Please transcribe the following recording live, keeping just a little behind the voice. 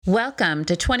Welcome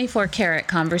to 24 Karat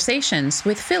Conversations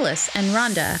with Phyllis and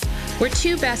Rhonda. We're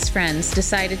two best friends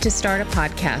decided to start a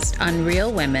podcast on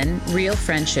real women, real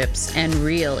friendships, and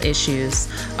real issues.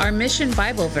 Our mission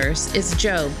Bible verse is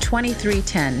Job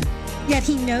 23:10. Yet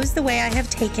he knows the way I have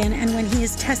taken, and when he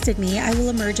has tested me, I will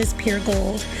emerge as pure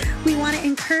gold. We want to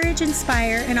encourage,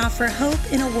 inspire, and offer hope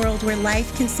in a world where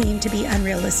life can seem to be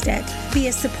unrealistic. Be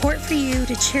a support for you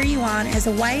to cheer you on as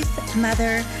a wife,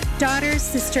 mother, daughter,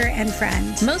 sister, and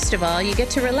friend. Most of all, you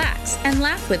get to relax and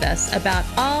laugh with us about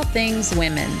all things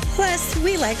women. Plus,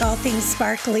 we like all things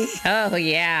sparkly. Oh,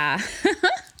 yeah.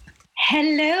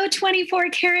 Hello, 24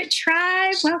 Karat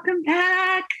Tribe. Welcome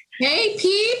back. Hey,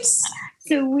 peeps.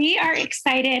 So we are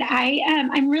excited.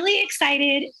 I'm really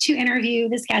excited to interview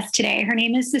this guest today. Her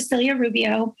name is Cecilia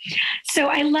Rubio. So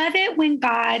I love it when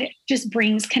God just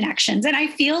brings connections. And I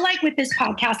feel like with this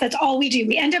podcast, that's all we do.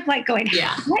 We end up like going, yeah.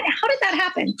 How did that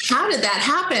happen? How did that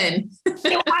happen?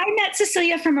 So I met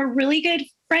Cecilia from a really good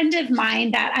friend of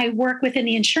mine that I work with in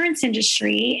the insurance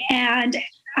industry. And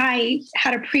I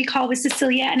had a pre-call with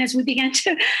Cecilia, and as we began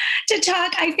to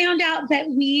talk, I found out that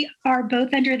we are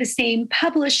both under the same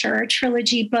publisher,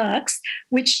 Trilogy Books,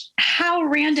 which how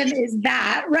random is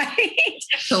that, right?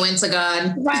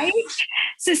 Coincidence. Right?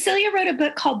 Cecilia wrote a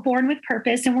book called Born with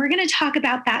Purpose, and we're going to talk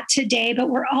about that today, but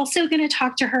we're also going to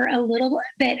talk to her a little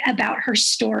bit about her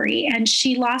story. And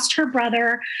she lost her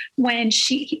brother when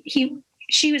she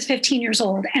was 15 years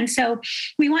old. And so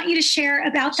we want you to share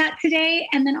about that today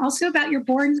and then also about your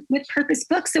Born with Purpose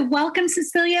book. So welcome,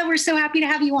 Cecilia. We're so happy to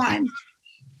have you on.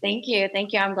 Thank you.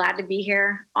 Thank you. I'm glad to be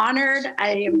here. Honored. I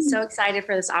am so excited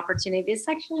for this opportunity. This is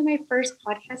actually my first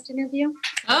podcast interview.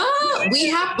 Oh,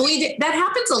 that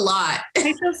happens a lot.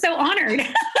 I feel so honored.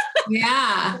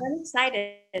 Yeah. I'm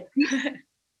excited.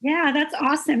 Yeah, that's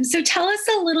awesome. So tell us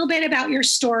a little bit about your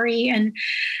story. And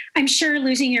I'm sure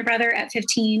losing your brother at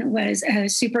 15 was a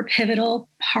super pivotal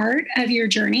part of your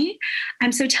journey.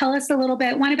 So tell us a little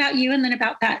bit, one about you and then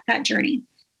about that journey.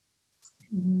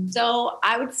 So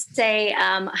I would say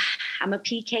I'm a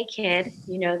PK kid.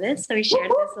 You know this, so we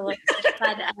shared this a little bit.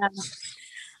 But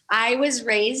I was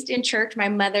raised in church. My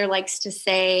mother likes to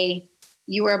say,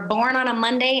 you were born on a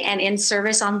Monday and in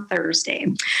service on Thursday.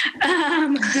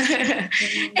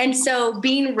 And so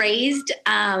being raised,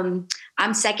 I'm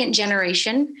second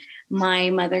generation. My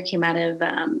mother came out of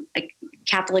a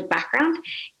Catholic background.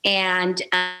 And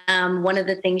one of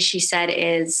the things she said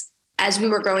is, as we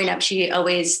were growing up, she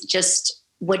always just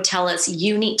would tell us,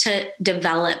 you need to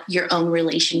develop your own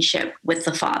relationship with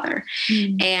the Father.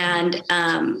 Mm-hmm. And,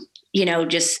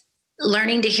 just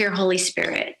learning to hear Holy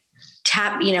Spirit.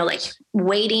 Like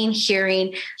waiting,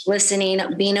 hearing, listening,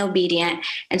 being obedient.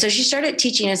 And so she started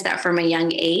teaching us that from a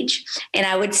young age. And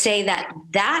I would say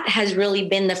that has really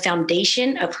been the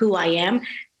foundation of who I am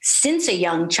since a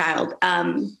young child.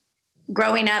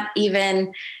 Growing up,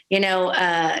 even,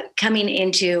 coming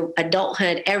into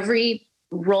adulthood, every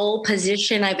role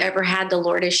position I've ever had, the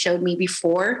Lord has showed me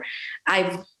before.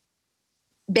 I've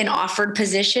been offered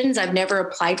positions. I've never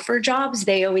applied for jobs.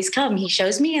 They always come. He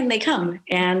shows me and they come,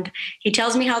 and he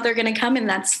tells me how they're going to come. And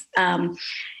that's, I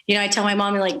tell my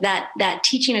mom like that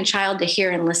teaching a child to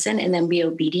hear and listen and then be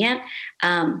obedient.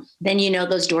 Then,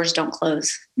 those doors don't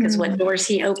close, because what doors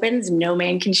he opens, no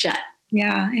man can shut.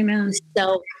 Yeah. Amen.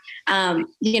 So,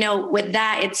 with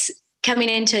that, it's coming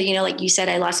into, like you said,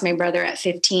 I lost my brother at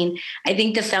 15. I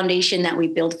think the foundation that we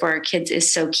build for our kids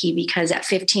is so key, because at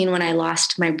 15, when I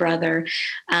lost my brother,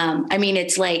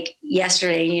 it's like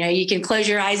yesterday, you can close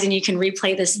your eyes and you can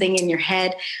replay this thing in your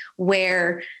head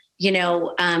where,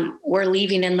 we're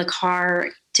leaving in the car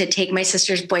to take my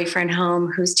sister's boyfriend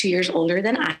home, who's 2 years older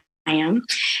than I am.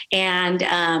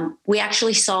 And we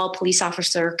actually saw a police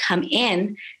officer come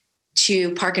in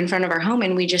to park in front of our home.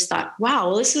 And we just thought,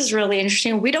 wow, this is really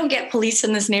interesting. We don't get police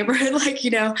in this neighborhood.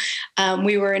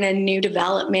 We were in a new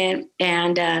development,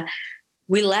 and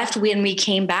we left. When we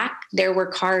came back, there were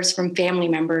cars from family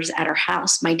members at our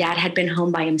house. My dad had been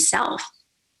home by himself.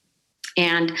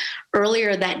 And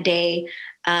earlier that day,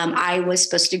 I was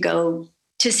supposed to go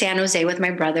to San Jose with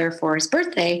my brother for his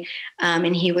birthday.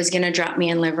 And he was going to drop me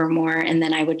in Livermore, and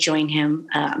then I would join him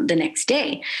the next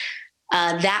day.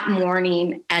 That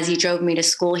morning, as he drove me to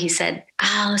school, he said,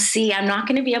 "Oh, see, I'm not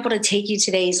going to be able to take you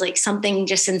today. It's like something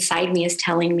just inside me is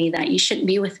telling me that you shouldn't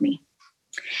be with me."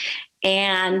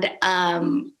 And,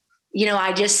 I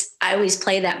always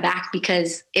play that back,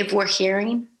 because if we're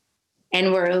hearing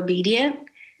and we're obedient,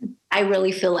 I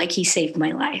really feel like he saved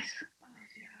my life.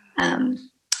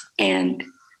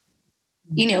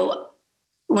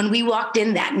 When we walked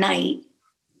in that night,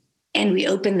 and we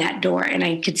opened that door and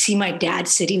I could see my dad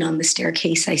sitting on the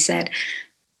staircase, I said,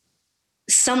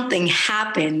 something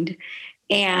happened,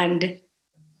 and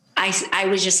I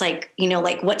was just like,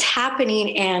 like, what's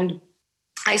happening? And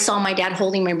I saw my dad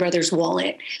holding my brother's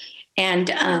wallet,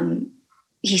 and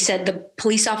he said, the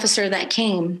police officer that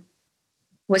came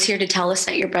was here to tell us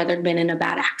that your brother had been in a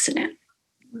bad accident.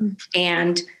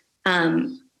 And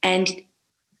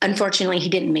unfortunately he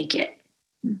didn't make it.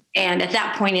 And at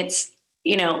that point, it's,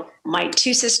 my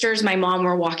two sisters, my mom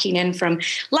were walking in from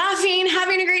laughing,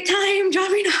 having a great time,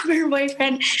 dropping off her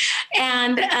boyfriend.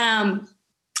 And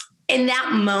in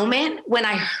that moment, when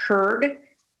I heard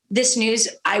this news,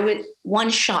 I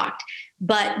was shocked.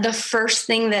 But the first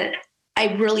thing that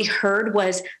I really heard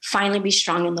was, finally be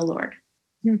strong in the Lord.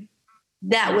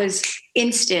 That was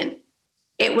instant.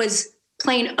 It was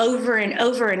playing over and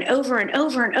over and over and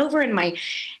over and over in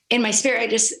my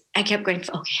spirit. I kept going,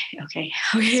 okay.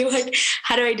 Like,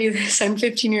 how do I do this? I'm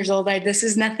 15 years old. This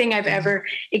is nothing I've ever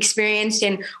experienced.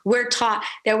 And we're taught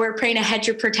that we're praying a hedge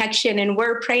of protection, and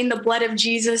we're praying the blood of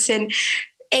Jesus and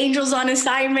angels on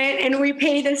assignment. And we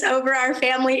pay this over our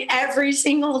family every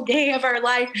single day of our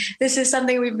life. This is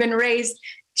something we've been raised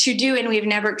to do, and we've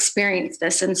never experienced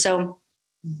this. And so,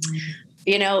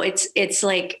 it's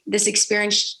like this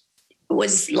experience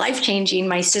was life-changing.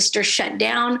 My sister shut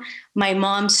down. My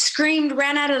mom screamed,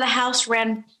 ran out of the house,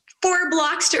 ran 4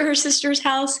 blocks to her sister's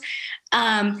house.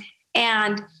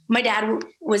 And my dad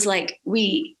was like,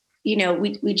 we need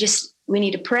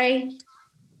to pray.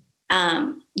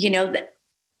 That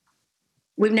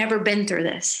we've never been through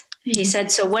this. He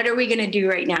said, so what are we going to do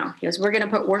right now? He goes, we're going to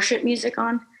put worship music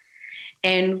on,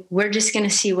 and we're just going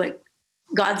to see what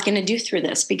God's going to do through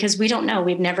this, because we don't know.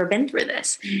 We've never been through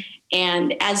this.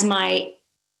 And as my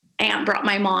aunt brought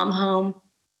my mom home,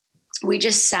 we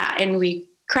just sat and we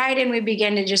cried, and we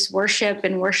began to just worship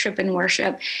and worship and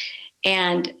worship.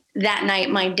 And that night,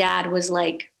 my dad was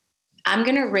like, I'm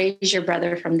going to raise your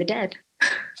brother from the dead.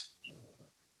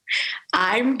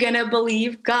 I'm going to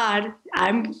believe God.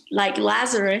 I'm like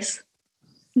Lazarus.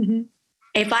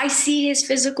 If I see his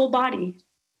physical body,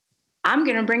 I'm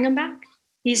going to bring him back.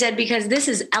 He said, because this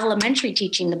is elementary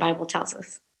teaching, the Bible tells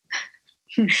us.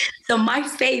 So my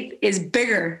faith is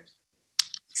bigger.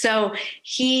 So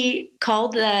he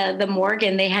called the morgue,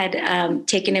 and they had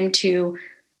taken him to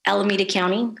Alameda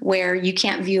County, where you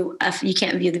can't view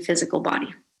the physical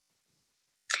body.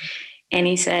 And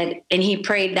he said, and he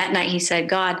prayed that night. He said,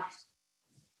 God,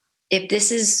 if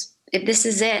this is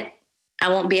it, I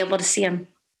won't be able to see him.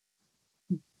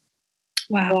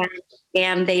 Wow.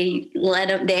 And they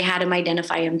had him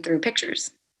identify him through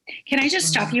pictures. Can I just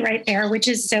stop you right there, which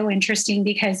is so interesting,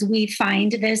 because we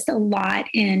find this a lot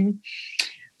in,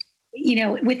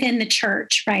 within the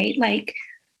church, right? Like,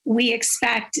 we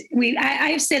expect,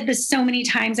 I've said this so many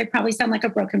times, I probably sound like a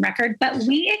broken record, but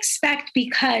we expect,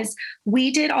 because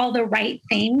we did all the right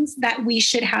things, that we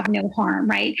should have no harm,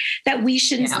 right? That we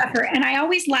shouldn't suffer. And I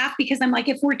always laugh, because I'm like,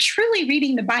 if we're truly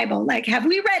reading the Bible, like, have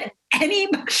we read any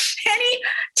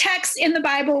text in the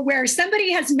Bible where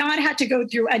somebody has not had to go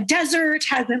through a desert,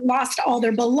 hasn't lost all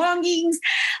their belongings?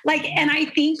 Like, and I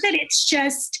think that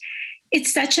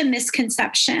it's such a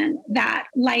misconception that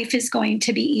life is going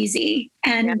to be easy.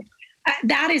 And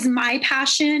that is my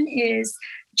passion, is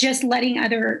just letting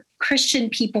other Christian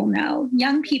people know,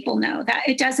 young people know, that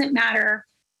it doesn't matter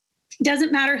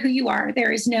who you are.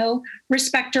 There is no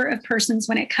respecter of persons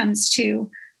when it comes to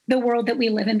the world that we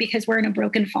live in, because we're in a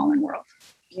broken, fallen world.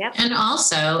 Yep. And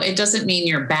also, it doesn't mean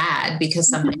you're bad because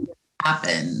something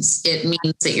happens. It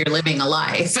means that you're living a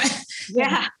life.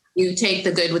 Yeah. You take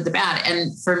the good with the bad.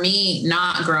 And for me,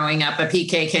 not growing up a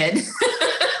PK kid,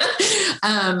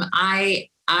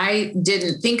 I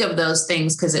didn't think of those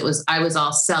things, because I was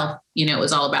all self, it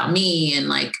was all about me and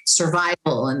like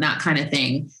survival and that kind of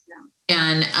thing.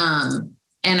 Yeah.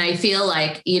 And I feel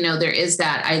like, there is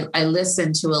that. I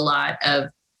listen to a lot of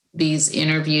these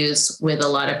interviews with a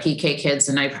lot of PK kids,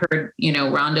 and I've heard,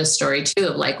 Rhonda's story too,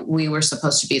 of like, we were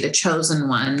supposed to be the chosen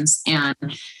ones.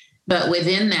 But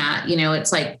within that,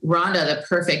 it's like Rhonda, the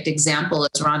perfect example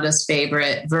is Rhonda's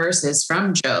favorite verse is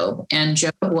from Job. And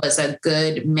Job was a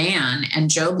good man, and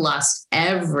Job lost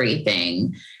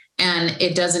everything. And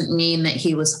it doesn't mean that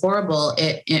he was horrible.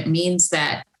 It means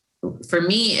that, for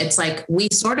me, it's like we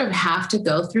sort of have to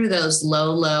go through those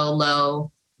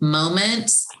low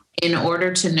moments in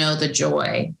order to know the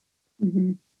joy.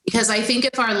 Mm-hmm. Because I think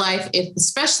if our life,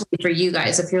 especially for you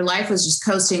guys, if your life was just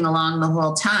coasting along the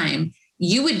whole time,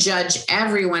 you would judge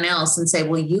everyone else and say,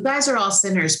 well, you guys are all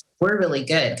sinners. We're really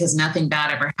good because nothing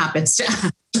bad ever happens to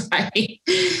us, right?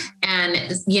 And,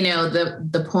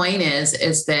 the point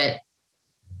is that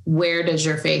where does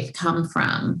your faith come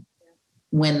from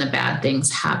when the bad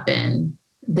things happen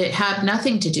that have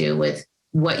nothing to do with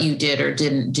what you did or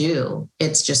didn't do.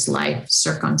 It's just life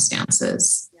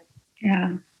circumstances.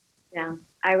 Yeah. Yeah,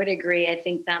 I would agree. I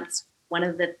think that's one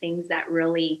of the things that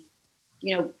really,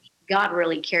 God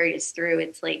really carried us through.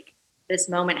 It's like this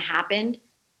moment happened,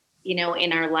 in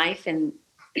our life, and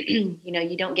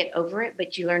you don't get over it,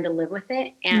 but you learn to live with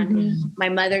it. And my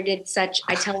mother did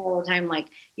I tell her all the time, like,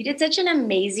 you did such an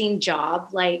amazing job,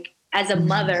 like as a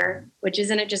mother, which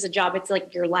isn't just a job, it's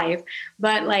like your life.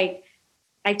 But like,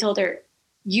 I told her,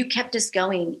 you kept us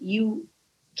going. You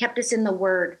kept us in the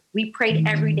word. We prayed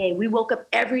every day. We woke up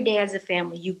every day as a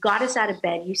family. You got us out of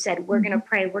bed. You said, we're going to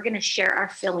pray. We're going to share our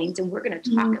feelings, and we're going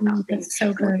to talk about things. That's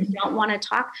so good. If you don't want to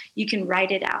talk, you can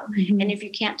write it out. And if you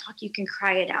can't talk, you can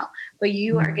cry it out. But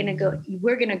you are going to go,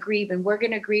 we're going to grieve, and we're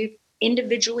going to grieve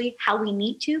individually how we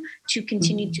need to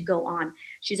continue to go on.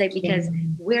 She's like, because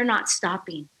we're not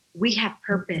stopping. We have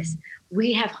purpose.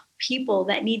 We have people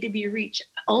that need to be reached.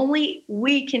 Only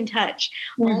we can touch.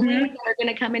 Only that are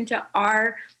going to come into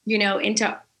our,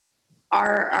 into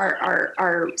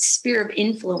our sphere of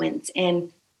influence.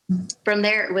 And from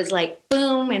there, it was like,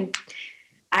 boom. And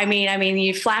I mean,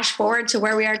 you flash forward to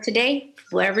where we are today,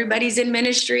 where everybody's in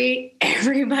ministry,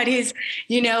 everybody's,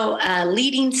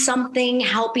 leading something,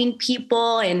 helping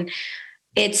people. And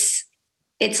it's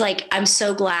like, I'm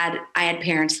so glad I had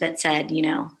parents that said,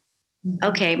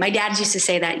 okay, my dad used to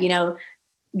say that,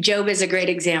 Job is a great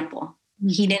example.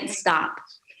 He didn't stop.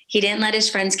 He didn't let his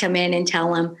friends come in and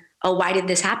tell him, oh, why did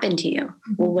this happen to you?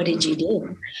 Well, what did you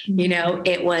do?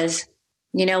 It was,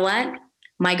 what?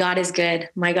 My God is good.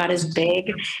 My God is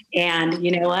big. And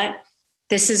you know what?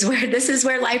 This is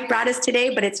where life brought us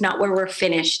today, but it's not where we're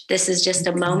finished. This is just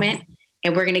a moment,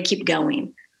 and we're going to keep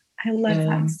going. I love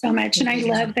that so much. And I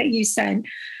love that you said,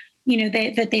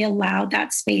 that they allowed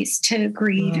that space to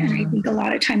grieve. And I think a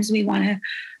lot of times we want to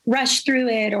rush through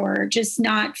it or just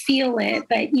not feel it.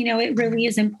 But, it really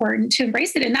is important to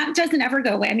embrace it. And that doesn't ever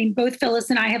go away. I mean, both Phyllis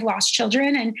and I have lost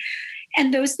children,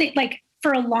 and those things, like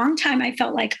for a long time, I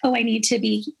felt like, oh, I need to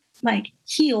be like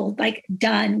healed, like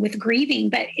done with grieving,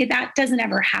 but that doesn't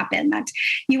ever happen. That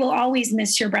you will always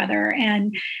miss your brother.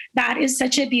 And that is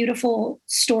such a beautiful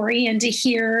story. And to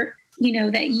hear,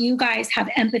 that you guys have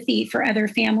empathy for other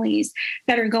families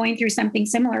that are going through something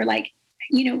similar. Like,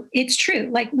 it's true.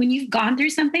 Like when you've gone through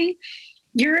something,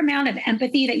 your amount of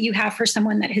empathy that you have for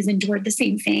someone that has endured the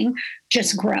same thing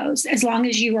just grows. As long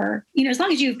as you are, as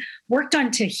long as you've worked on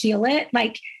to heal it,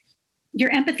 like your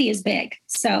empathy is big.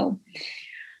 So,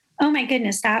 oh my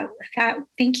goodness, that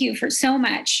thank you for so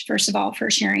much, first of all, for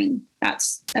sharing that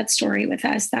story with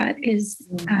us. That is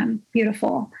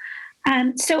beautiful.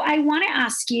 So I want to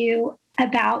ask you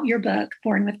about your book,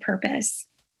 Born with Purpose.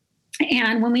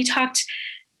 And when we talked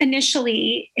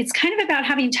initially, it's kind of about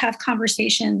having tough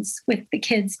conversations with the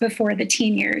kids before the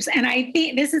teen years. And I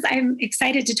think I'm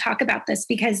excited to talk about this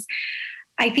because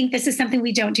I think this is something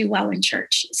we don't do well in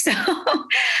church. So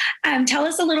tell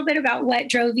us a little bit about what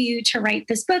drove you to write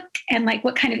this book and like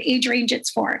what kind of age range it's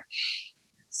for.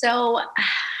 So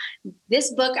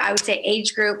this book, I would say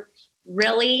age group,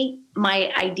 really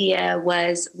my idea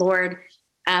was, Lord,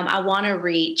 I want to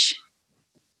reach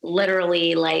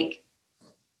literally like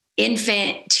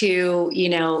infant to,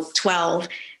 12,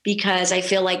 because I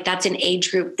feel like that's an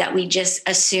age group that we just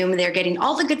assume they're getting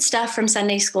all the good stuff from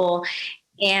Sunday school.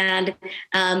 And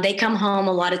they come home.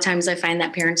 A lot of times I find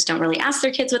that parents don't really ask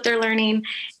their kids what they're learning.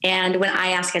 And when I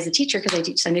ask as a teacher, because I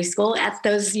teach Sunday school at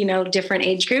those, different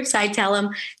age groups, I tell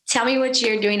them, tell me what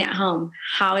you're doing at home.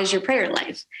 How is your prayer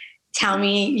life? Tell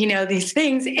me, these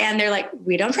things. And they're like,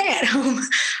 we don't pray at home.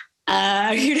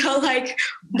 Like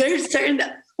there's certain,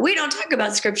 we don't talk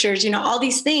about scriptures, all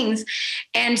these things.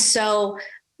 And so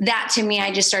that to me,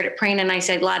 I just started praying and I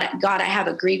said, God, I have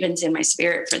a grievance in my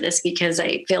spirit for this, because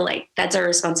I feel like that's our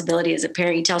responsibility as a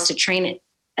parent. You tell us to train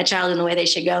a child in the way they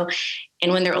should go.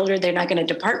 And when they're older, they're not going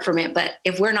to depart from it. But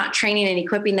if we're not training and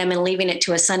equipping them and leaving it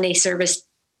to a Sunday service,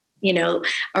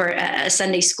 or a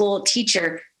Sunday school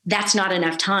teacher, that's not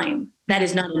enough time. That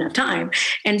is not enough time.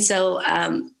 And so,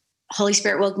 Holy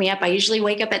Spirit woke me up. I usually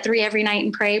wake up at 3 every night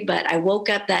and pray, but I woke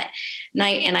up that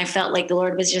night and I felt like the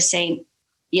Lord was just saying,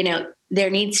 there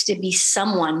needs to be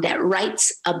someone that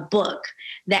writes a book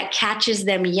that catches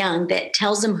them young, that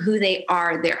tells them who they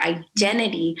are, their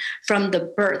identity from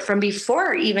the birth, from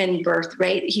before even birth,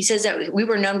 right? He says that we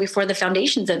were known before the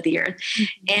foundations of the earth,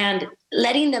 and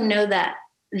letting them know that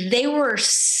they were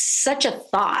such a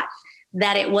thought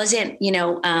that it wasn't,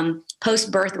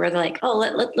 post-birth where they're like,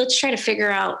 oh, let's try to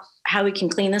figure out how we can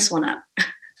clean this one up.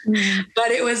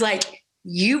 But it was like,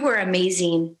 you were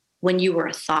amazing when you were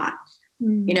a thought.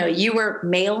 You know, you were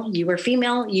male, you were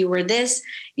female, you were this,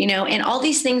 you know, and all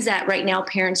these things that right now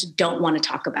parents don't want to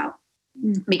talk about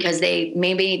because they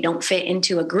maybe don't fit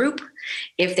into a group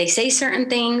if they say certain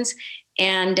things.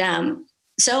 And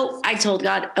so I told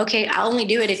God, okay, I'll only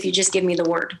do it if you just give me the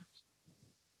word,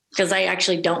 because I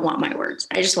actually don't want my words.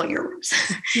 I just want your words.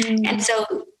 And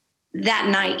so that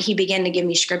night he began to give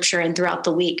me scripture, and throughout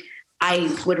the week,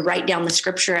 I would write down the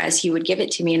scripture as he would give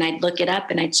it to me, and I'd look it up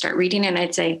and I'd start reading it and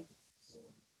I'd say,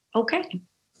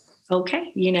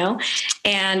 okay, you know,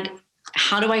 and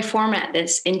how do I format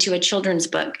this into a children's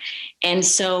book? And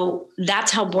so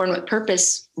that's how Born with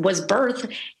Purpose was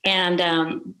birthed.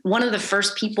 And one of the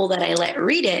first people that I let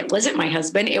read it wasn't my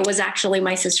husband. It was actually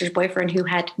my sister's boyfriend, who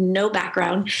had no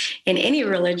background in any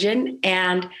religion.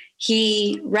 And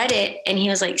he read it and he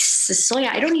was like, Cecilia,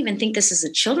 I don't even think this is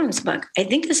a children's book. I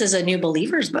think this is a new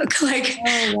believer's book. Like,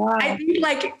 oh, wow. I think,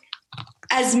 like,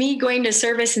 as me going to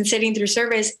service and sitting through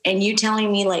service and you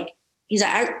telling me, like, he's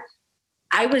like,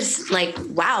 I was like,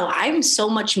 wow, I'm so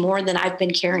much more than I've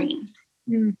been carrying.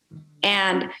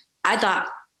 And I thought,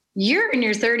 you're in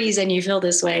your 30s and you feel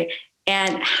this way.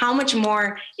 And how much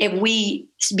more if we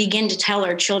begin to tell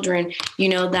our children, you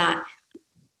know, that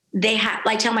they have,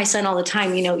 like, tell my son all the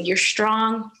time, you know, you're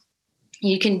strong.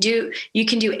 You can do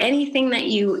anything that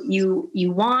you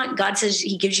want. God says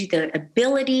he gives you the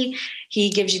ability. He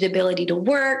gives you the ability to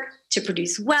work, to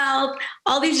produce wealth,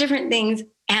 all these different things.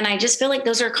 And I just feel like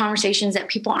those are conversations that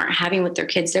people aren't having with their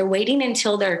kids. They're waiting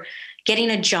until they're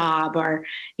getting a job, or,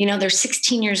 you know, they're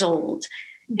 16 years old.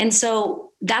 And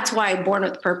so that's why Born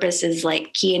with Purpose is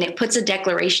like key. And it puts a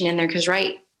declaration in there because,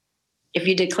 right, if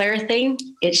you declare a thing,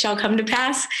 it shall come to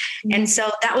pass. And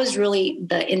so that was really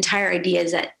the entire idea,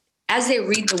 is that as they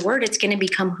read the word, it's going to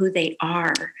become who they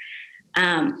are,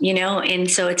 you know? And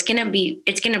so it's going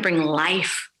to bring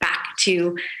life back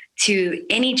to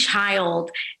any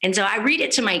child. And so I read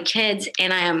it to my kids,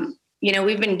 and you know,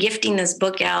 we've been gifting this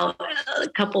book out. A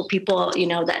couple people, you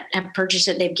know, that have purchased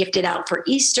it, they've gifted out for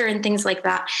Easter and things like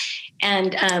that.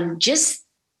 And just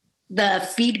the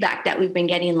feedback that we've been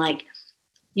getting, like,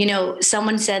 you know,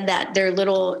 someone said that their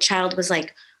little child was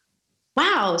like,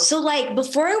 wow, so, like,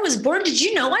 before I was born, did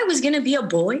you know I was going to be a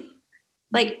boy?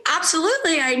 Like,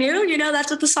 absolutely, I knew, you know, that's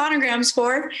what the sonogram's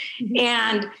for.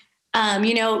 And,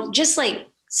 you know, just like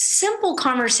simple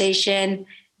conversation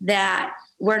that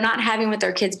we're not having with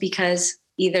our kids because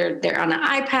either they're on an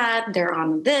iPad, they're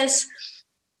on this,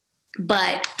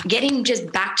 but getting just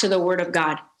back to the word of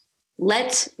God.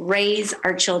 Let's raise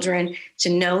our children to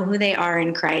know who they are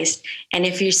in Christ. And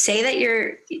if you say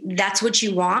that that's what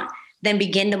you want, then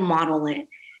begin to model it.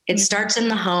 It starts in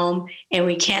the home, and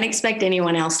we can't expect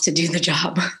anyone else to do the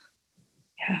job.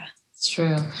 Yeah, it's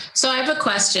true. So I have a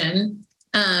question,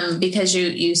 because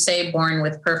you say Born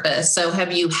with Purpose. So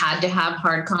have you had to have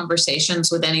hard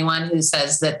conversations with anyone who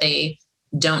says that they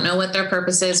don't know what their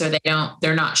purpose is, or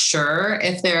they're not sure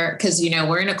if because, you know,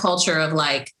 we're in a culture of,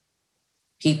 like,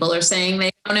 people are saying they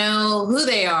don't know who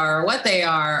they are or what they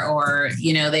are, or,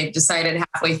 you know, they've decided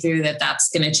halfway through that that's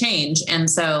going to change. And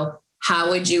so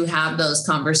how would you have those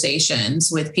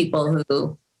conversations with people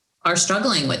who are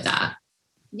struggling with that?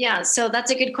 Yeah, so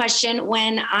that's a good question.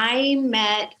 When I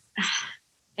met,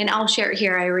 and I'll share it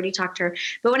here, I already talked to her,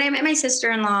 but when I met my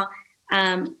sister-in-law,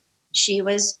 she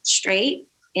was straight.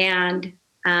 And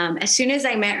as soon as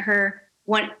I met her,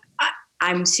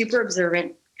 I'm super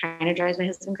observant, kind of drives my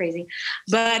husband crazy,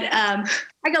 but I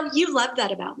go, you love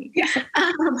that about me. Yeah.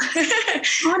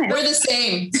 We're the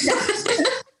same.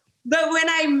 But when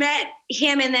I met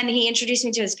him and then he introduced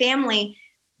me to his family,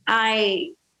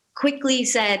 I quickly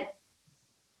said,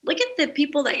 look at the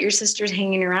people that your sister's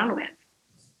hanging around with.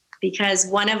 Because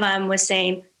one of them was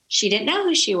saying she didn't know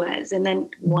who she was. And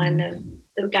then one of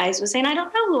the guys was saying, I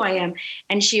don't know who I am.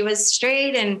 And she was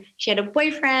straight and she had a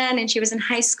boyfriend and she was in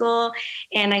high school.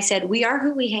 And I said, we are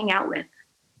who we hang out with.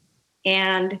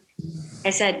 And I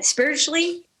said,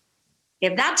 spiritually,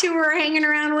 if that's who we're hanging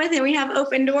around with and we have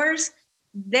open doors,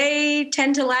 they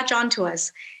tend to latch onto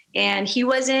us. And he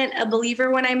wasn't a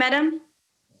believer when I met him.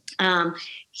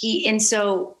 And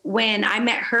so when I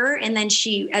met her, and then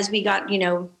as we got, you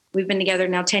know, we've been together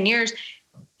now 10 years,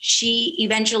 she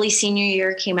eventually senior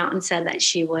year came out and said that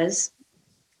she was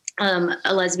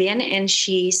a lesbian. And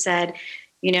she said,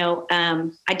 you know,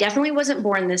 I definitely wasn't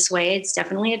born this way. It's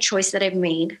definitely a choice that I've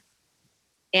made.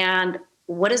 And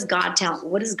what does God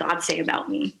say about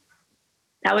me?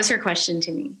 That was her question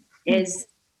to me.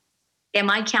 Am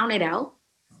I counted out?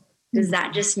 Does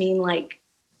that just mean, like,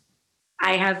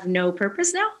 I have no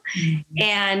purpose now? Mm-hmm.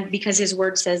 And because his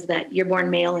word says that you're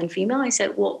born male and female, I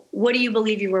said, well, what do you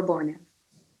believe you were born in?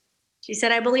 She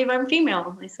said, I believe I'm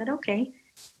female. I said, okay.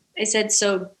 I said,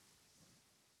 so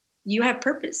you have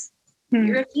purpose.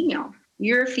 You're a female.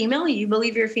 You're a female. You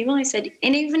believe you're a female. I said,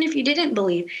 and even if you didn't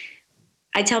believe,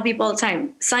 I tell people all the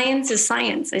time, science is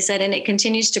science. I said, and it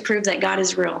continues to prove that God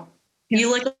is real. You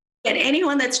look at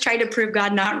anyone that's tried to prove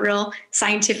God not real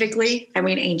scientifically. I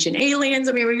mean, ancient aliens.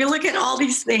 I mean, when you look at all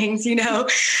these things,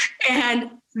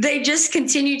 and they just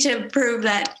continue to prove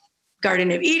that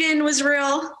Garden of Eden was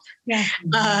real. Yeah.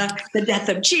 The death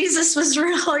of Jesus was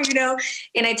real,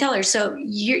 and I tell her, so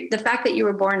the fact that you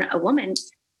were born a woman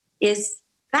is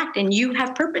fact, and you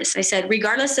have purpose. I said,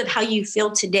 regardless of how you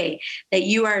feel today, that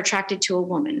you are attracted to a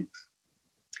woman,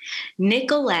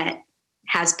 Nicolette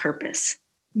has purpose.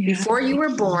 Yeah. Before you were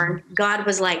born, God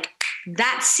was like,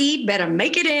 that seed better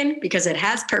make it in because it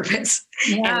has purpose.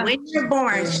 Yeah. And when you're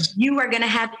born, you are going to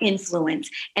have influence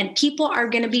and people are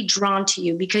going to be drawn to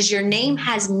you because your name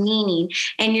has meaning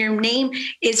and your name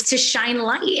is to shine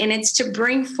light and it's to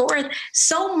bring forth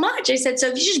so much. I said, so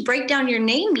if you just break down your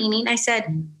name meaning, I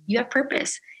said, you have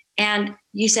purpose. And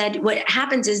you said, what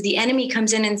happens is the enemy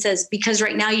comes in and says, because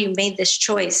right now you made this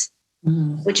choice,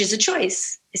 which is a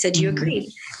choice. I said, do you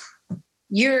agree?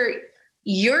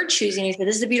 You're choosing. He said,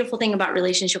 this is the beautiful thing about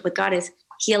relationship with God is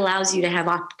he allows you to have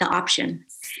the option.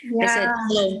 Yeah. I said,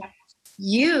 so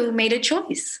you made a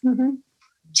choice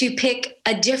to pick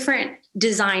a different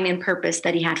design and purpose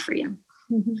that he had for you.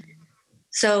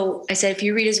 So I said, if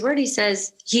you read his word, he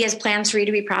says he has plans for you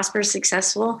to be prosperous,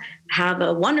 successful, have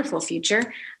a wonderful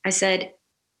future. I said,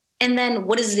 and then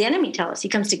what does the enemy tell us? He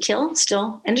comes to kill,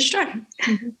 steal, and destroy.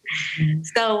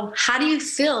 So how do you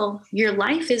feel your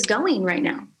life is going right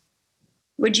now?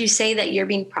 Would you say that you're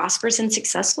being prosperous and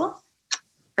successful?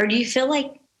 Or do you feel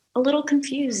like a little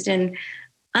confused and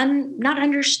not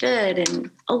understood and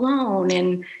alone?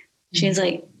 And she's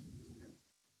like,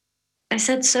 I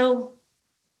said, so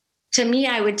to me,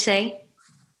 I would say,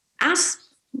 ask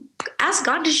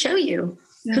God to show you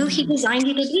who he designed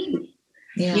you to be.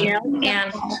 Yeah.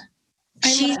 And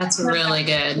that's really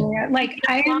good. Like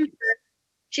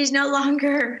she's no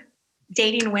longer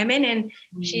dating women, and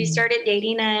she started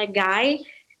dating a guy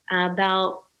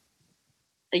about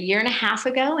a year and a half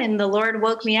ago. And the Lord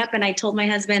woke me up and I told my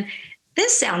husband,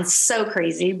 this sounds so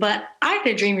crazy, but I had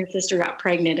a dream your sister got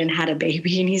pregnant and had a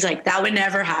baby. And he's like, that would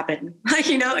never happen. Like,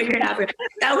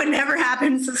 that would never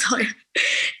happen.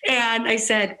 And I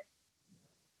said,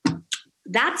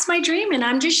 that's my dream and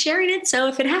I'm just sharing it. So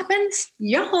if it happens,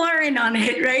 y'all are in on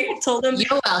it, right? I told him.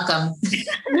 You're welcome.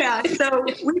 Yeah. So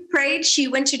we prayed. She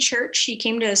went to church. She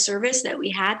came to a service that we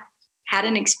had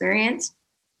an experience,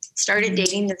 started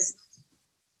dating this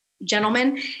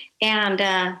gentleman.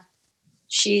 And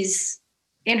she's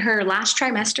in her last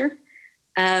trimester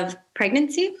of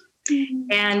pregnancy.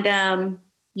 And,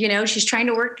 she's trying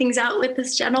to work things out with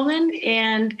this gentleman.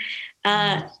 And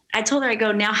I told her, I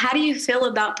go, now, how do you feel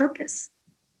about purpose?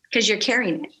 Because you're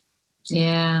carrying it.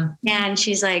 Yeah. And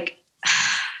she's like,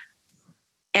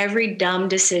 every dumb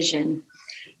decision,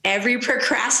 every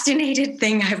procrastinated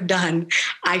thing I've done,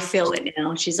 I feel it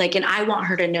now. She's like, and I want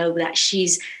her to know that she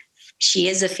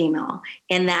is a female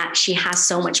and that she has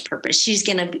so much purpose. She's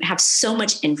going to have so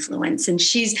much influence. And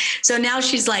so now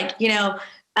she's like,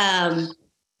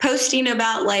 posting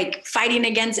about like fighting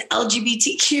against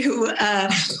LGBTQ,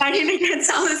 fighting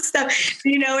against all this stuff,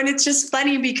 and it's just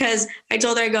funny because I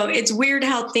told her, I go, it's weird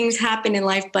how things happen in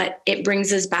life, but it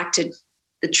brings us back to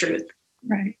the truth.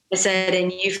 Right. I said,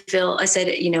 and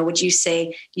would you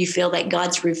say you feel that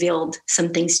God's revealed some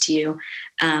things to you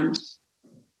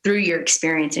through your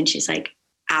experience? And she's like,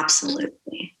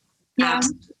 absolutely. Yeah.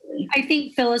 Absolutely. I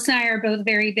think Phyllis and I are both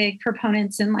very big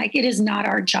proponents in like, it is not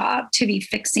our job to be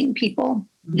fixing people.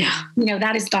 Yeah.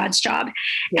 That is God's job.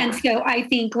 Yeah. And so I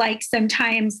think like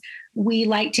sometimes we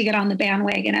like to get on the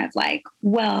bandwagon of like,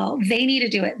 well, they need to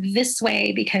do it this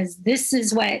way because this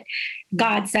is what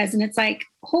God says. And it's like,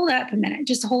 hold up a minute,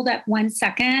 just hold up 1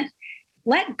 second.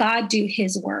 Let God do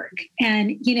his work.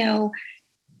 And,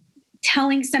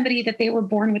 telling somebody that they were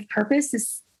born with purpose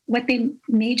is what they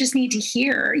may just need to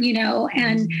hear,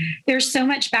 and there's so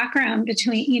much background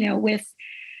between, with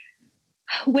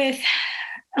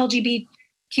LGBTQ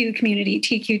community,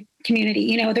 TQ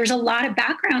community, there's a lot of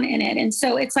background in it. And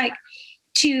so it's like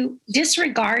to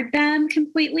disregard them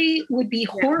completely would be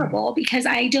horrible because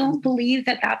I don't believe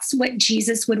that that's what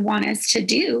Jesus would want us to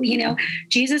do.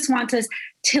 Jesus wants us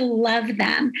to love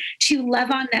them, to love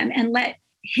on them and let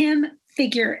him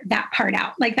figure that part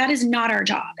out. Like that is not our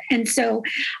job. And so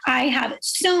I have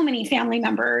so many family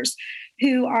members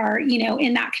who are,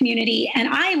 in that community and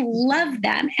I love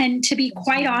them. And to be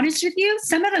quite honest with you,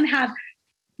 some of them have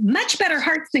much better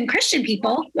hearts than Christian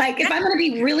people. Like, if I'm going to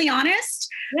be really honest,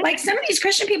 like some of these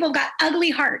Christian people have got ugly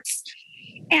hearts.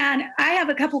 And I have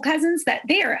a couple cousins that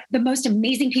they are the most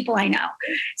amazing people I know.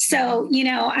 So, you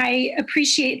know, I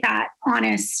appreciate that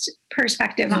honest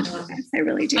perspective on this. I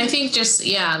really do. I think just,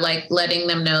 like letting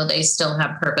them know they still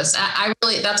have purpose. I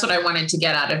really, that's what I wanted to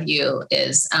get out of you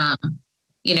is,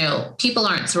 you know, people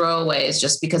aren't throwaways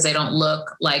just because they don't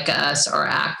look like us or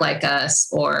act like us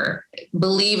or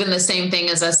believe in the same thing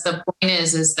as us. The point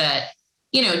is that,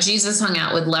 you know, Jesus hung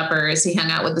out with lepers. He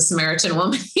hung out with the Samaritan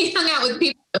woman. He hung out with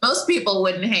people that most people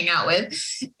wouldn't hang out with.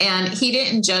 And he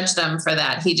didn't judge them for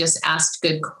that. He just asked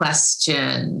good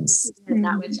questions,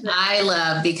 which I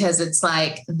love, because it's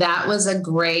like, that was a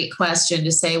great question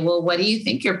to say, well, what do you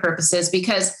think your purpose is?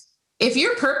 Because if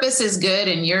your purpose is good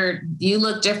and you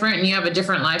look different and you have a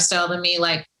different lifestyle than me,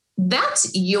 like that's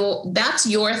your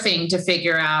thing to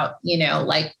figure out, you know,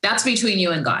 like that's between you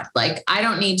and God. Like, I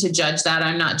don't need to judge that.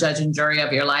 I'm not judge and jury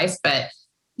of your life, but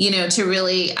you know, to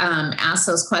really ask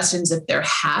those questions if they're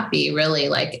happy, really,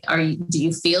 like, do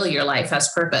you feel your life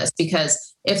has purpose?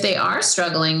 Because if they are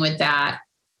struggling with that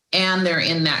and they're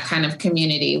in that kind of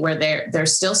community where they're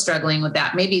still struggling with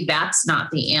that, maybe that's not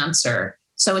the answer.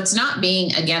 So it's not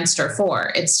being against or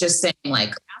for, it's just saying,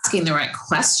 like, asking the right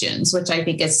questions, which I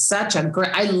think is such a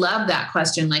great, I love that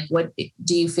question. Like, what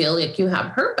do you feel like you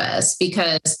have purpose?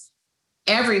 Because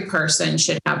every person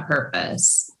should have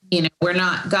purpose. You know,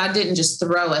 God didn't just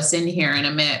throw us in here in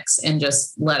a mix and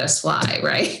just let us fly,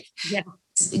 right? Yeah.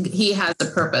 He has a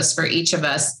purpose for each of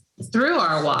us through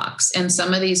our walks. And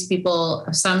some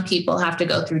people have to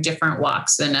go through different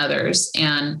walks than others,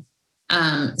 and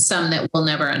some that we'll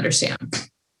never understand.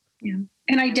 Yeah.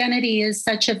 And identity is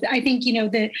I think, you know,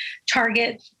 the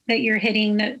target that you're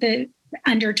hitting, the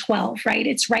under 12, right?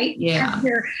 It's right. Yeah.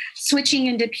 You're switching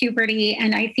into puberty.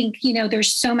 And I think, you know,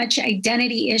 there's so much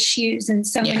identity issues and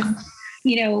so many,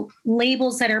 you know,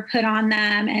 labels that are put on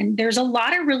them. And there's a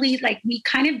lot of really, like, we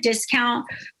kind of discount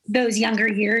those younger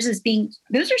years as being,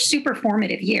 those are super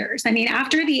formative years. I mean,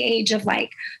 after the age of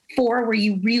like 4, where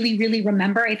you really, really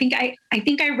remember, I think I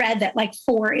read that like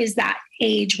 4 is that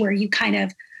age where you kind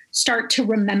of start to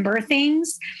remember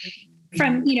things.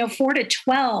 From, you know, 4 to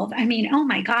 12. I mean, oh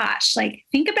my gosh, like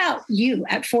think about you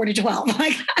at 4 to 12.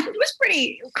 Like it was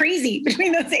pretty crazy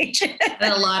between those ages.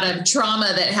 A lot of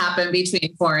trauma that happened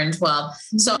between 4 and 12.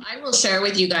 So I will share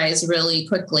with you guys really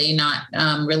quickly, not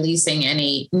releasing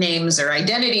any names or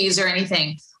identities or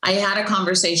anything. I had a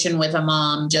conversation with a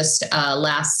mom just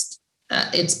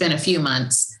it's been a few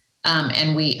months,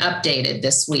 and we updated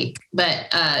this week, but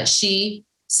she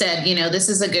said, you know, this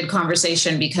is a good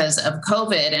conversation because of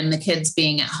COVID and the kids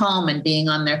being at home and being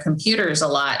on their computers a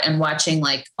lot and watching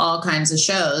like all kinds of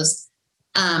shows.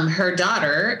 Her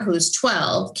daughter, who's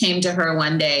 12, came to her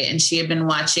one day and she had been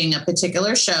watching a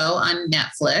particular show on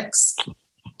Netflix.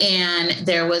 And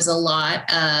there was a lot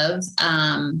of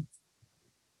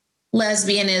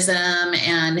lesbianism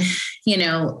and, you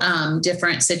know,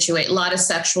 different a lot of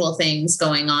sexual things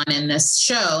going on in this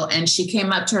show. And she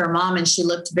came up to her mom and she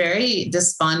looked very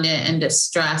despondent and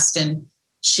distressed. And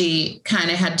she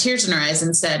kind of had tears in her eyes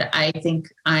and said, I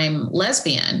think I'm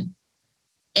lesbian.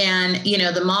 And, you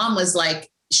know, the mom was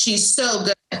like, she's so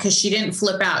good because she didn't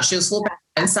flip out. She was flipping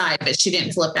inside, but she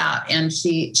didn't flip out. And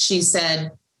she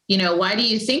said, you know, why do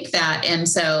you think that? And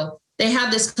so they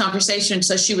had this conversation.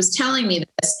 So she was telling me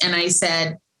this, and I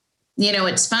said, you know,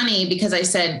 it's funny because I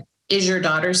said, is your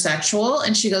daughter sexual?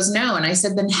 And she goes, no. And I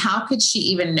said, then how could she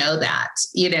even know that?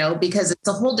 You know, because it's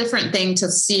a whole different thing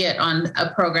to see it on a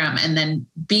program and then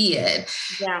be it.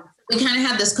 Yeah. We kind of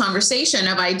had this conversation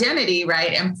of identity,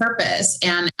 right? And purpose.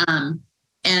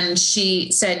 And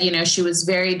she said, you know, she was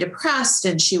very depressed.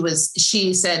 And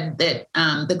she said that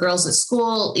the girls at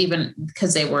school, even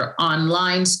because they were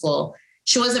online school,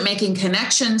 she wasn't making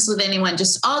connections with anyone,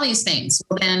 just all these things.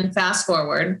 Well, then fast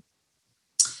forward,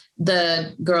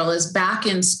 the girl is back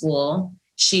in school.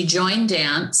 She joined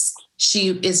dance.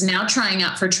 She is now trying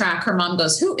out for track. Her mom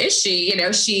goes, who is she? You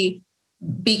know, she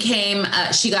became,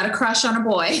 she got a crush on a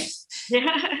boy.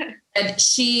 And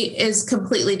she is a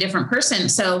completely different person.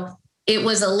 So it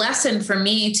was a lesson for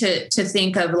me to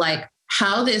think of like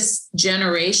how this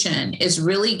generation is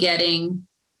really getting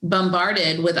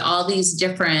bombarded with all these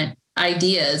different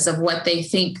ideas of what they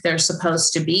think they're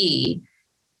supposed to be,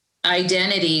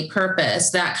 identity,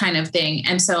 purpose, that kind of thing.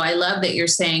 And so I love that you're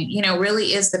saying, you know,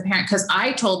 really is the parent, because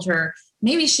I told her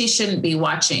maybe she shouldn't be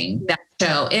watching that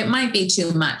show. It might be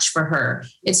too much for her.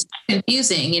 It's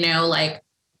confusing, you know, like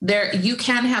you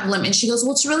can have limits. And she goes,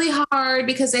 well, it's really hard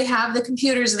because they have the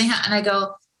computers and I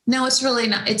go, No, it's really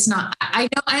not. It's not. I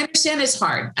know. I understand it's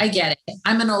hard. I get it.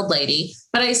 I'm an old lady,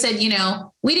 but I said,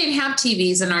 we didn't have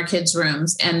TVs in our kids'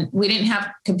 rooms and we didn't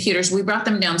have computers. We brought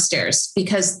them downstairs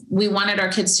because we wanted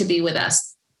our kids to be with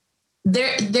us.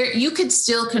 There, you could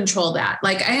still control that.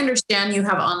 Like, I understand you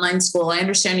have online school. I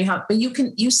understand but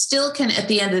you still can, at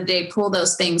the end of the day, pull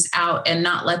those things out and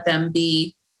not let them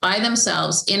be by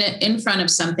themselves in front of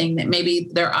something that maybe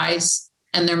their eyes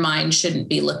and their mind shouldn't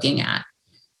be looking at.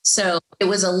 So it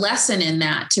was a lesson in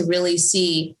that to really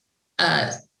see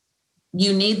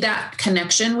you need that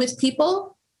connection with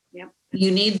people. Yep. You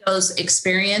need those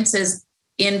experiences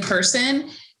in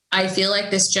person. I feel like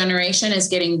this generation is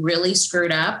getting really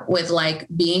screwed up with like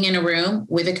being in a room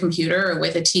with a computer or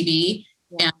with a TV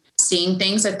and seeing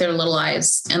things that their little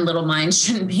eyes and little minds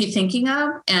shouldn't be thinking of.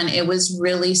 And it was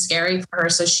really scary for her.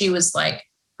 So she was like,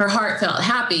 her heart felt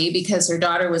happy because her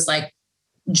daughter was like,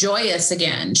 joyous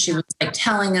again. She was like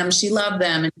telling them she loved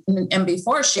them. And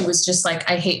before she was just like,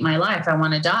 I hate my life. I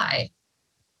want to die.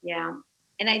 Yeah.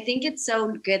 And I think it's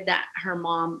so good that her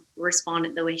mom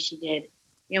responded the way she did.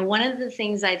 One of the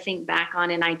things I think back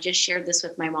on, and I just shared this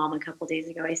with my mom a couple of days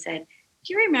ago, I said,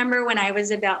 do you remember when I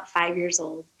was about 5 years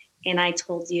old and I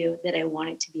told you that I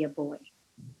wanted to be a boy?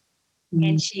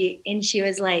 Mm-hmm. And she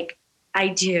was like, I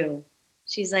do.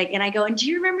 She's like, and I go, and do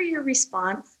you remember your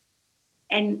response?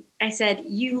 And I said,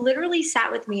 you literally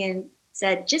sat with me and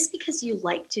said, just because you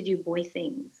like to do boy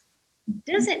things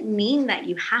doesn't mean that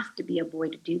you have to be a boy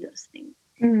to do those things.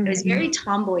 Mm-hmm. I was very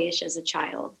tomboyish as a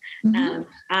child. Mm-hmm.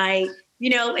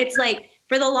 It's like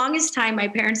for the longest time, my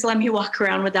parents let me walk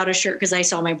around without a shirt because I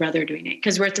saw my brother doing it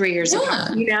because we're 3 years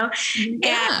apart, And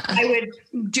I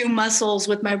would do muscles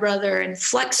with my brother and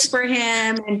flex for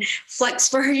him and flex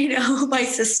for, my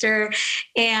sister.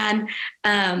 And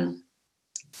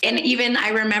even I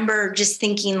remember just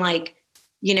thinking like,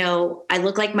 I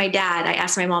look like my dad. I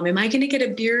asked my mom, am I going to get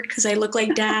a beard because I look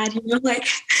like dad?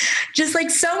 Just like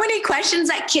so many questions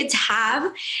that kids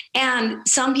have. And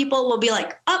some people will be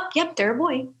like, oh, yep, they're a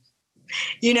boy,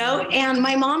 and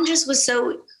my mom just was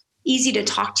so easy to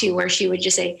talk to where she would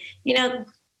just say,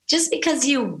 just because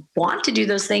you want to do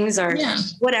those things or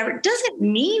whatever doesn't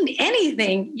mean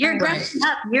anything. You're growing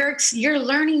up. You're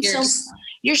learning so much.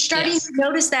 You're starting to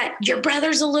notice that your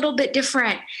brother's a little bit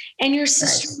different and your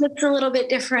sister looks a little bit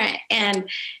different. And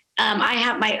I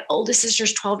have my oldest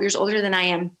sister's 12 years older than I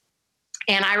am.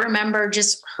 And I remember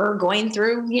just her going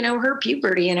through, her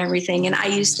puberty and everything. And I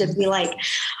used to be like,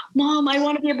 Mom, I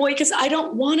want to be a boy because I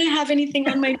don't want to have anything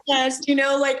on my chest,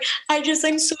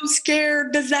 I'm so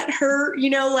scared. Does that hurt?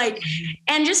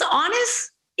 And just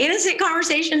honest, innocent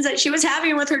conversations that she was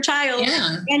having with her child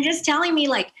and just telling me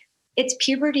like, it's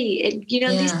puberty.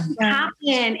 These things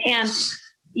happen. And,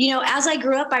 as I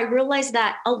grew up, I realized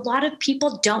that a lot of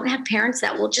people don't have parents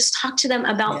that will just talk to them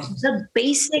about the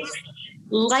basic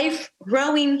life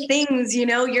growing things.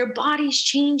 Your body's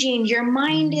changing, your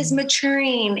mind is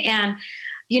maturing. And,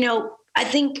 I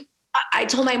think I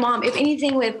told my mom, if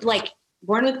anything with like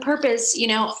Born with Purpose,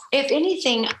 if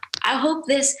anything, I hope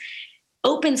this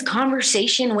opens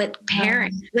conversation with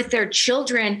parents, with their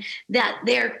children, that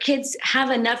their kids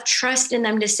have enough trust in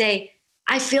them to say,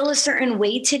 I feel a certain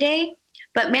way today,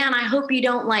 but man, I hope you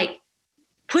don't like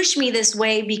push me this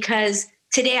way because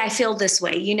today I feel this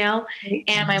way,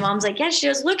 And my mom's like, she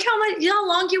goes, look how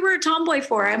long you were a tomboy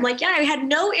for. I'm like, I had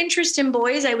no interest in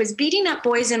boys. I was beating up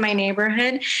boys in my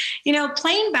neighborhood,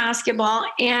 playing basketball.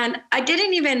 And I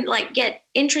didn't even like get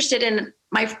interested in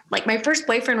my first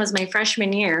boyfriend was my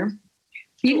freshman year.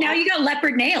 Now you got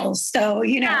leopard nails. So,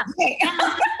 And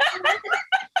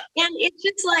it's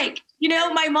just like,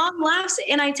 my mom laughs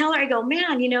and I tell her, I go,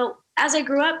 man, as I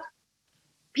grew up,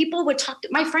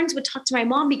 my friends would talk to my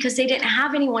mom because they didn't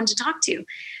have anyone to talk to.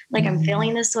 Like, I'm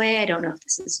feeling this way. I don't know if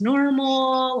this is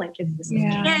normal. Like, is this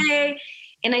okay?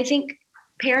 And I think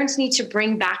parents need to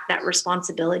bring back that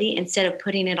responsibility instead of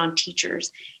putting it on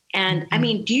teachers. And I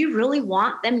mean, do you really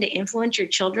want them to influence your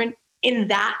children in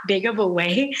that big of a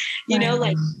way?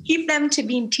 Like keep them to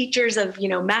being teachers of,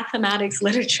 mathematics,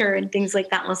 literature, and things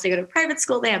like that. Unless they go to private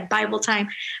school, they have Bible time.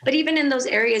 But even in those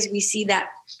areas, we see that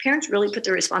parents really put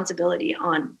the responsibility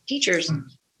on teachers, and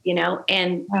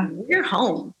we're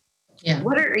home. Yeah.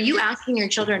 What are you asking your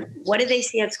children? What do they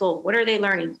see at school? What are they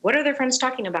learning? What are their friends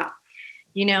talking about?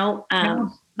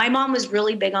 My mom was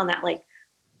really big on that. Like,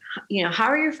 how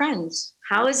are your friends?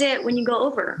 How is it when you go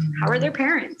over? How are their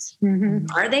parents? Mm-hmm.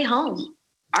 Are they home?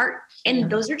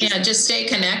 Those are just stay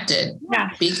connected.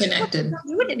 Yeah. Be connected. Don't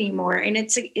do it anymore. And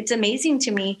it's amazing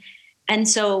to me. And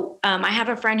so I have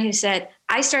a friend who said,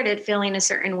 I started feeling a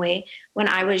certain way when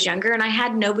I was younger and I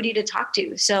had nobody to talk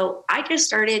to. So I just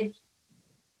started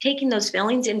taking those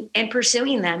feelings and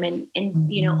pursuing them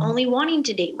and you know, only wanting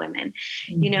to date women,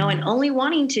 you know, and only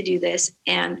wanting to do this.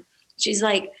 And she's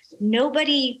like,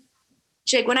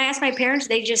 she's like, when I asked my parents,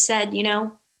 they just said, you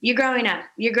know, you're growing up.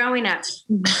 You know,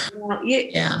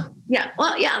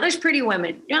 well, yeah, there's pretty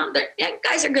women. You know,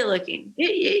 guys are good looking.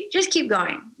 You just keep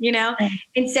going, you know,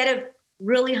 instead of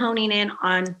really honing in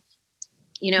on,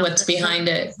 you know, what's behind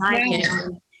it.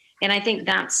 And I think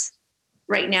that's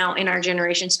right now in our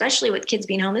generation, especially with kids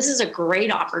being home, this is a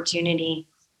great opportunity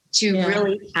to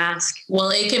really ask. Well,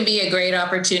 it can be a great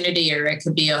opportunity or it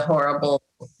could be a horrible,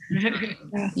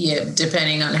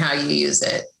 depending on how you use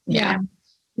it. Yeah.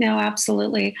 No,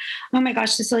 absolutely. Oh my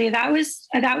gosh, Cecilia, that was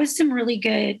some really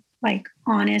good, like,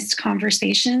 honest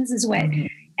conversations is what,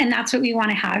 and that's what we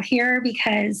want to have here,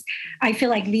 because I feel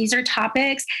like these are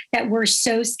topics that we're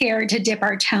so scared to dip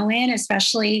our toe in,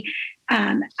 especially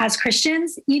as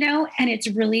Christians, you know, and it's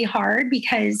really hard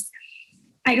because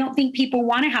I don't think people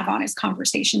want to have honest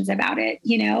conversations about it,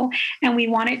 you know, and we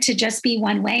want it to just be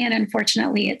one way. And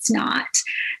unfortunately, it's not.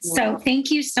 Yeah. So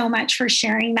thank you so much for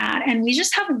sharing that. And we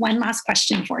just have one last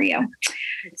question for you.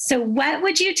 So what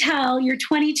would you tell your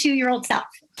 22-year-old self?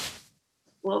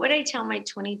 What would I tell my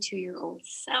 22-year-old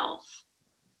self?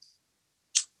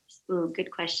 Ooh, good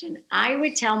question. I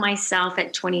would tell myself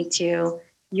at 22,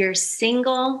 you're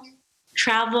single,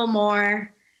 travel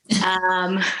more.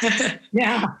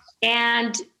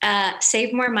 And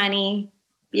save more money,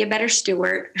 be a better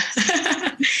steward,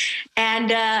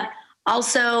 and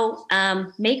also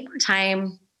make more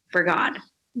time for God.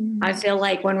 I feel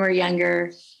like when we're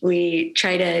younger, we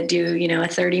try to do, you know, a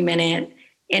 30-minute,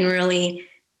 and really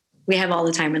we have all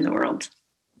the time in the world.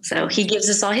 So he gives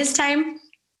us all his time.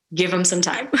 Give him some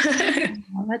time.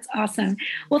 Oh, that's awesome.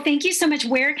 Well, thank you so much.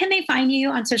 Where can they find you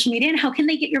on social media, and how can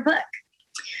they get your book?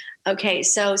 Okay,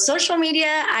 so social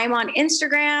media, I'm on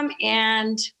Instagram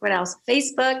and what else?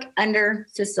 Facebook under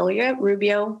Cecilia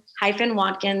Rubio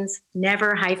 -Watkins.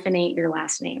 Never hyphenate your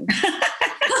last name.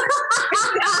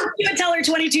 You would tell her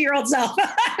 22-year-old self.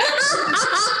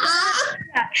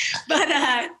 But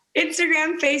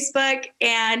Instagram, Facebook,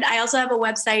 and I also have a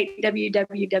website,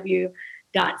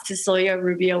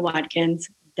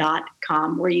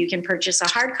 www.CeciliaRubioWatkins.com, where you can purchase a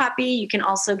hard copy. You can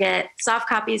also get soft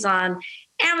copies on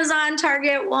Amazon,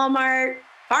 Target, Walmart,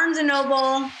 Barnes &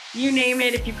 Noble, you name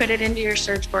it. If you put it into your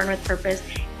search, Born with Purpose,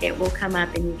 it will come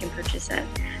up and you can purchase it.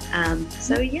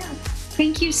 So yeah.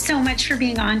 Thank you so much for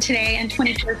being on today and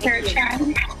 24 Karat Chat.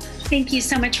 Thank you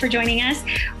so much for joining us.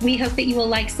 We hope that you will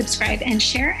like, subscribe, and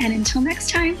share. And until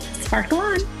next time, sparkle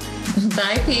on.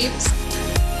 Bye, peeps.